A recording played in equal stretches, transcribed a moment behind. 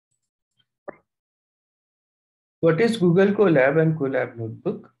What is Google Colab and Colab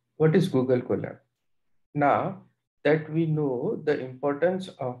Notebook? What is Google Colab? Now that we know the importance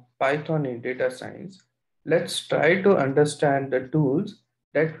of Python in data science, let's try to understand the tools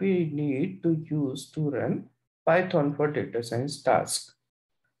that we need to use to run Python for data science tasks.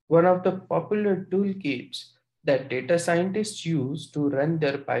 One of the popular toolkits that data scientists use to run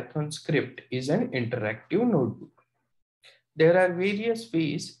their Python script is an interactive notebook. There are various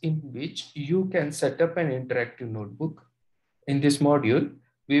ways in which you can set up an interactive notebook. In this module,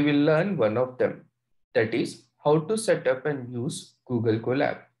 we will learn one of them, that is how to set up and use Google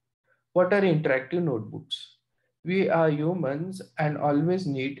Colab. What are interactive notebooks? We are humans and always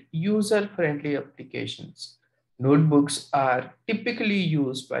need user-friendly applications. Notebooks are typically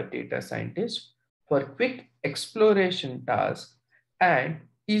used by data scientists for quick exploration tasks and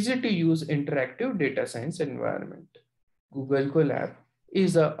easy to use interactive data science environment. Google Colab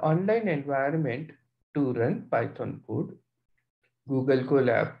is an online environment to run Python code. Google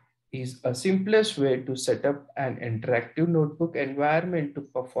Colab is a simplest way to set up an interactive notebook environment to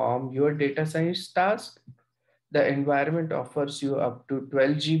perform your data science task. The environment offers you up to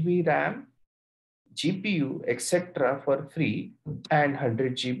 12 GB RAM, GPU, etc. for free and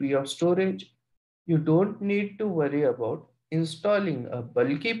 100 GB of storage. You don't need to worry about installing a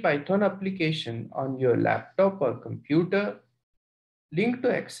bulky Python application on your laptop or computer. Link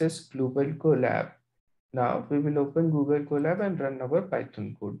to access Google Colab. Now we will open Google Colab and run our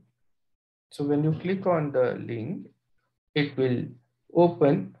Python code. So when you click on the link, it will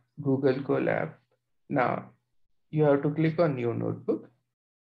open Google Colab. Now you have to click on new notebook.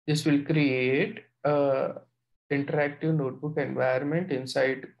 This will create a interactive notebook environment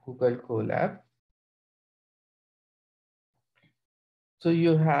inside Google Colab. So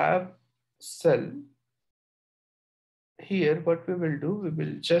you have cell. Here what we will do, we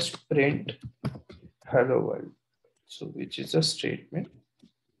will just print hello world. So which is a statement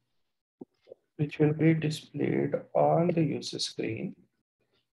which will be displayed on the user screen.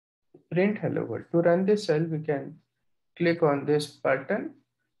 Print hello world. To run this cell, we can click on this button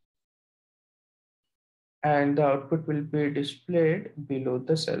and the output will be displayed below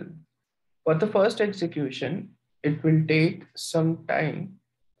the cell. For the first execution, it will take some time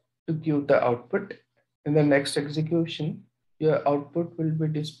to give the output. In the next execution, your output will be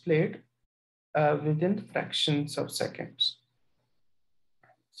displayed within fractions of seconds.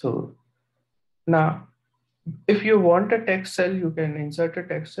 So now, if you want a text cell, you can insert a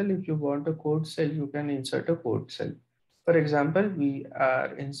text cell. If you want a code cell, you can insert a code cell. For example, we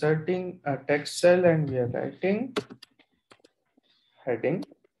are inserting a text cell and we are writing heading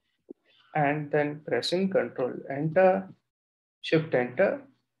and then pressing Control Enter, Shift Enter.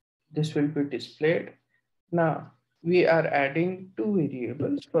 This will be displayed. Now we are adding two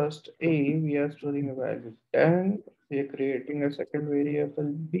variables. First A, we are storing a value 10. We are creating a second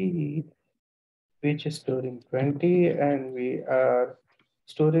variable B, which is storing 20, and we are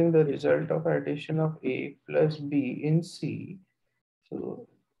storing the result of addition of A plus B in C. So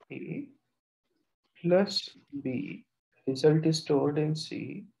A plus B, result is stored in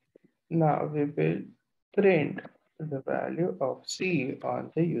C. Now we will print the value of C on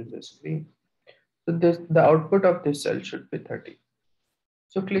the user screen. So the output of this cell should be 30.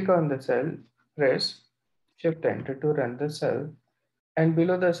 So click on the cell, press Shift Enter to run the cell, and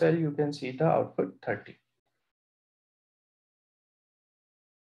below the cell you can see the output 30.